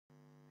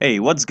Hey,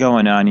 what's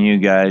going on, you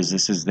guys?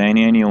 This is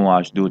Danny and you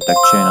watch Do Tech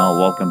channel.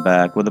 Welcome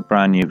back with a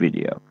brand new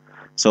video.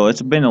 So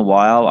it's been a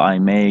while. I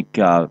make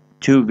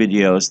two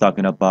videos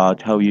talking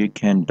about how you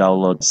can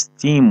download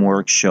Steam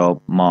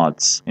Workshop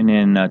mods. And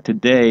then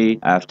today,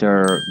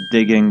 after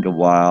digging a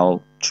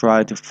while,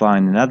 try to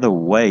find another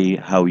way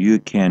how you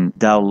can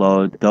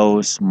download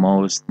those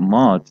most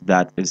mods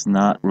that is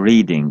not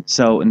reading.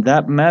 So in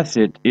that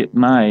method, it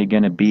might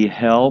gonna be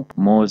help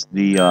most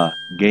the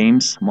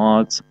games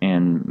mods,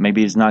 and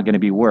maybe it's not gonna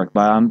be work,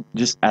 but I'm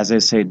just, as I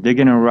say,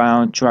 digging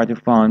around, try to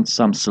find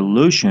some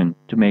solution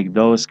to make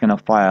those kind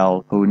of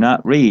file who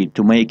not read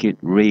to make it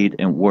read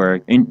and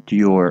work into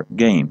your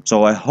game.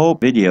 So I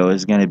hope video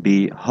is gonna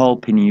be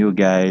helping you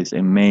guys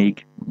and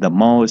make the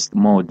most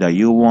mode that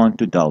you want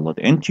to download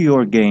into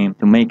your game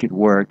to make it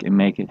work and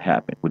make it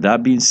happen. With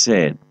that being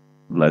said,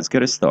 let's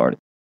get it started.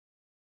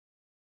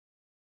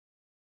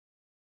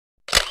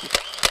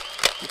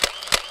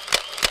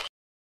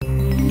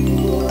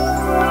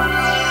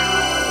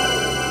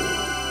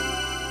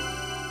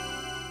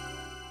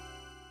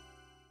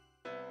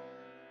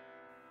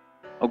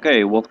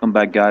 Okay, welcome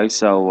back, guys.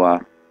 So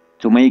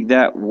to make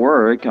that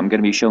work, I'm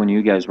gonna be showing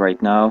you guys right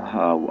now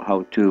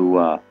how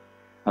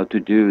to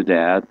do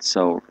that.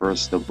 So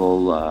first of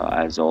all,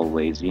 as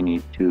always, you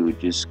need to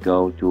just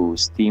go to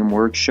Steam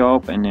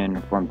Workshop, and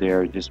then from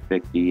there just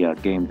pick the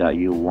game that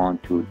you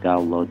want to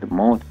download the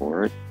mod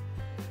for it.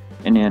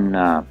 And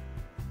then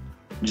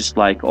just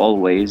like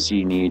always,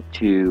 you need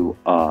to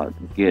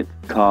get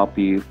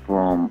copy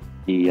from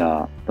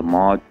the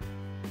mod,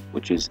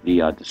 which is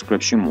the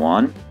description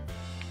one,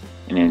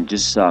 and then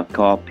just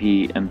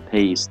copy and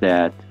paste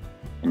that,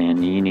 and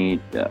then you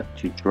need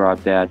to drop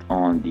that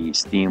on the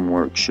Steam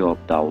Workshop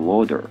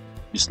downloader,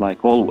 just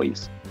like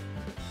always.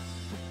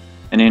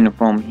 And then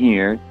from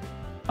here,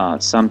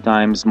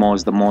 sometimes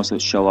the most will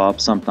show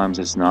up, sometimes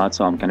it's not.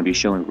 So I'm going to be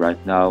showing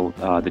right now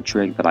the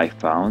trick that I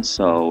found.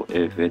 So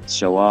if it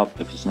show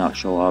up, if it's not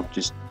show up,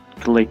 just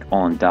click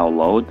on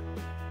download.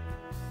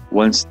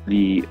 Once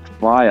the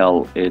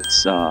file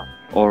it's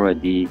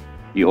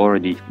you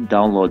already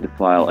download the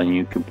file and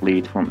you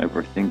complete from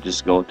everything,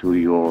 just go to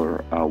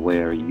your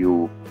where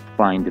you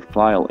find the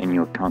file in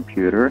your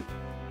computer,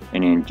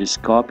 and then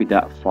just copy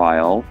that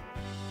file,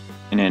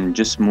 and then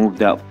just move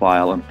that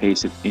file and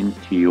paste it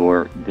into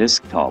your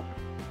desktop,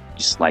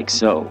 just like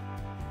so.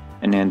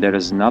 And then there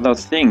is another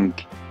thing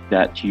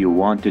that you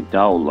want to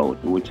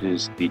download, which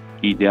is the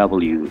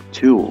GW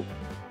tool.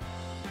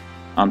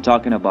 I'm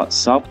talking about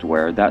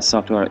software. That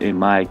software, it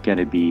might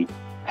gonna be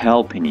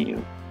helping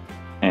you.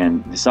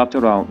 And the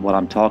software what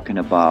I'm talking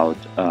about,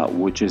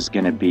 which is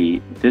gonna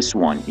be this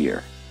one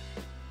here.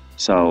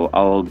 So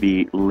I will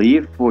be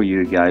leave for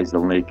you guys the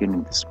link in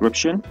the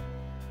description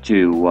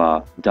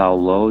to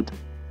download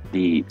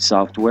the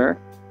software.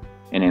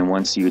 And then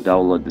once you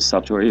download the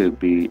software, it will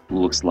be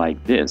looks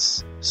like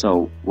this.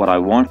 So what I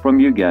want from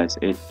you guys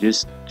is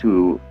just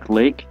to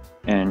click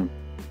and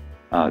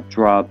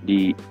drop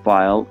the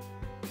file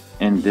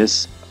in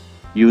this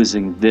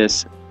using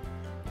this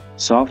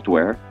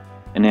software.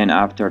 And then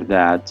after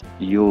that,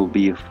 you'll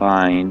be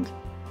find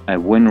a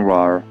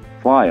WinRAR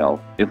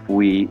file. If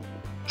we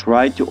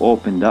try to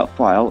open that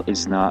file,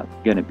 it's not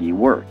gonna be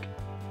work.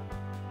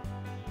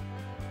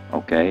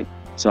 Okay,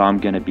 so I'm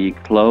gonna be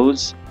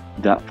close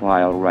that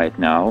file right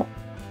now.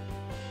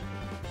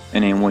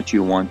 And then what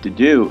you want to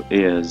do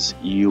is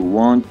you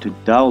want to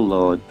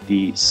download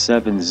the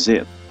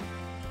 7-zip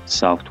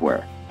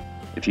software.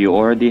 If you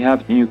already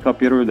have a new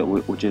computer,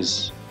 which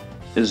is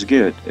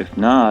good. If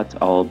not,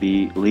 I'll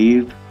be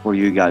leave for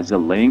you guys a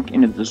link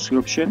in the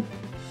description.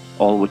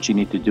 All what you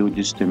need to do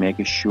just to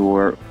make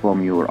sure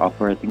from your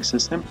operating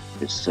system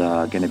is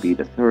gonna be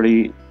the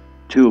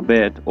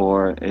 32-bit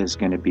or is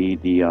gonna be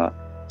the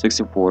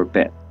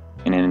 64-bit,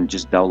 and then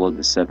just download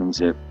the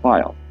 7-zip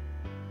file.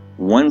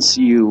 Once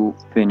you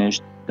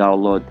finish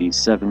download the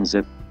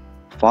 7-zip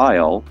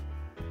file,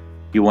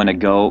 you want to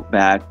go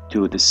back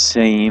to the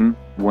same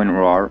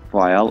WinRAR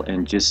file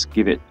and just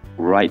give it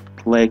right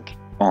click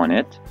on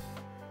it,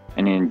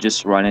 and then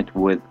just run it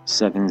with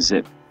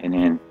 7-zip, and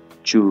then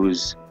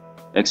choose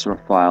extra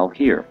file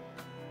here,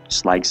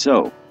 just like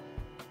so.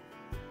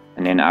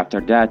 And then after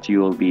that, you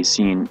will be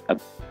seeing a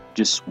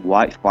just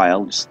white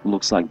file, just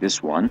looks like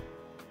this one.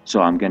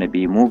 So I'm gonna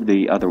be move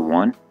the other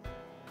one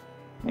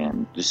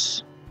and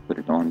just put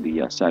it on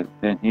the side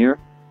pen here,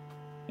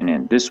 and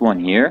then this one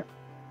here,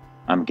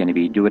 I'm gonna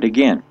be do it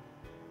again.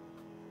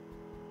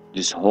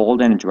 Just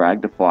hold and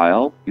drag the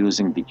file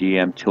using the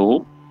GM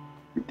tool,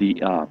 the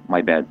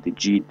the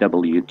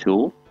GW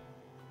tool,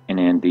 and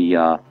then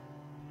the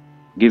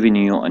giving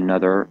you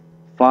another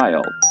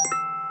file.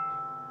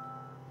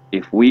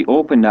 If we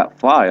open that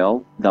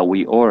file that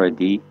we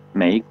already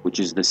make, which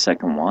is the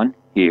second one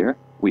here,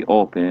 we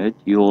open it,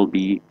 you'll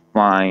be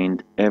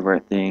find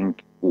everything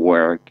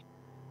work,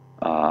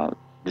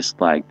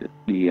 just like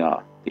the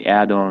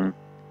add-on,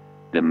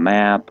 the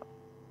map,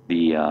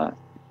 the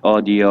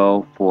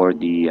audio for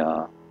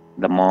the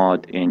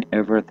mod, and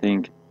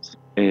everything.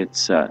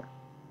 It's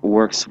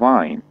works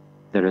fine.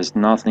 There is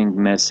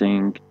nothing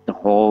missing. The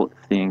whole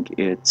thing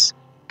it's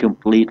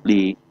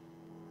completely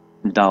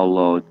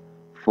download,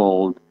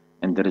 fold,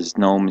 and there is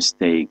no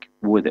mistake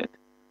with it.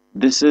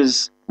 This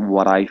is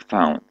what I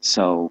found.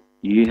 So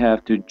you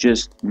have to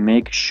just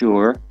make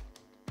sure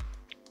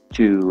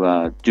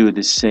to do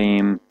the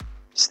same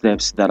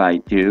steps that I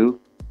do.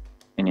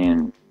 And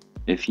then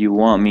if you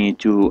want me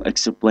to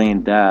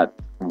explain that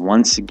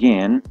once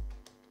again,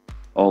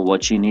 all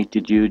what you need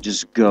to do,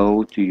 just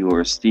go to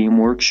your Steam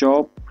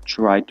Workshop,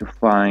 try to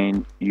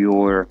find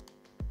your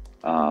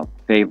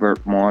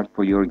favorite mod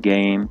for your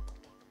game,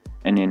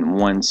 and then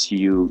once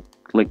you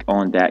click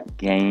on that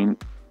game,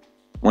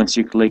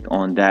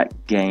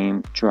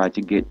 try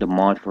to get the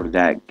mod for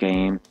that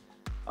game,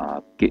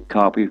 get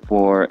copy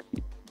for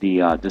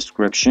the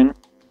description,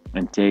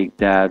 and take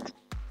that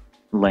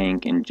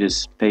link and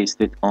just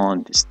paste it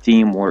on the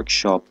Steam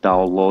Workshop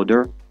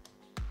downloader.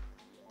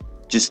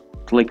 Just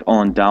click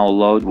on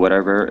download,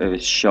 whatever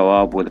it show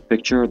up with a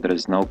picture. There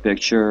is no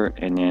picture,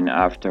 and then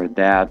after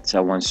that,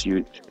 so once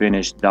you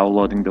finish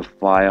downloading the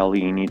file,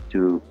 you need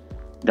to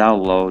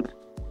download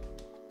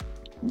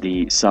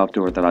the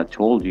software that I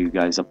told you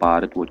guys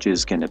about it, which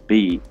is gonna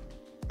be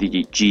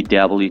the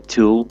GW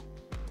tool,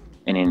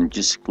 and then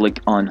just click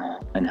on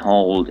and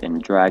hold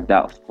and drag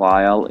that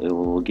file. It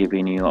will give you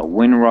a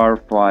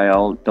WinRAR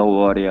file. Don't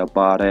worry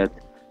about it.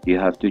 You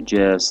have to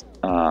just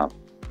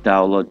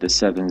download the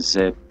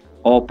 7-zip,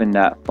 open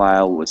that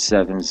file with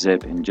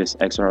 7-zip, and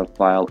just extract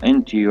file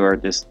into your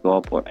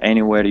desktop or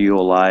anywhere you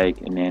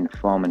like, and then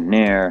from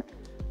there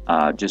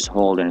just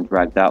hold and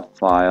drag that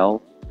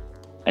file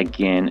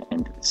again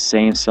into the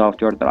same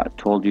software that I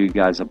told you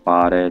guys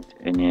about it,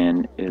 and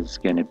then it's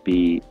gonna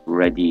be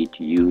ready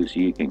to use.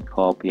 You can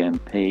copy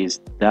and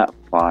paste that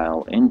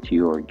file into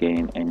your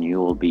game and you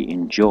will be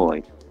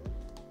enjoy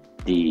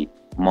the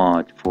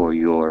mod for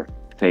your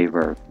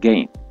favorite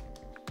game.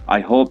 I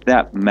hope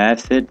that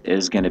method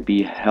is gonna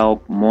be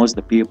help most of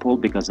the people,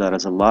 because there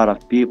is a lot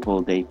of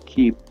people they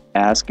keep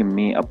asking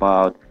me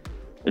about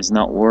it's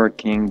not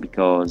working,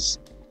 because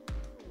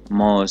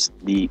most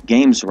the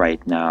games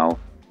right now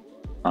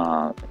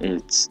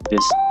it's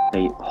this,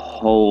 they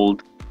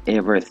hold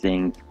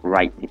everything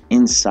right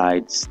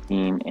inside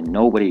Steam and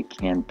nobody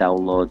can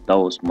download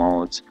those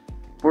mods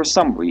for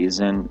some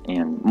reason,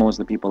 and most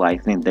of the people I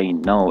think they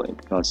know it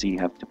because you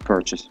have to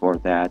purchase for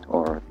that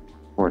or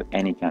for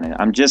any kind of,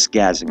 I'm just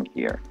guessing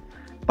here.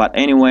 But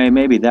anyway,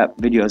 maybe that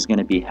video is going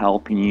to be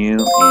helping you,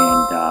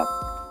 and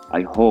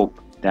I hope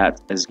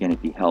that is going to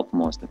be help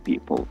most of the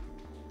people.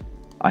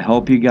 I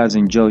hope you guys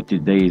enjoyed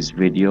today's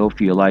video.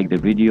 If you like the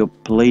video,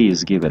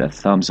 please give it a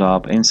thumbs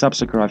up and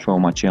subscribe for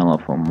my channel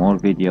for more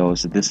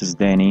videos. This is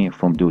Danny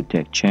from Do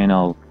Tech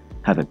channel.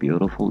 Have a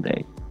beautiful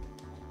day.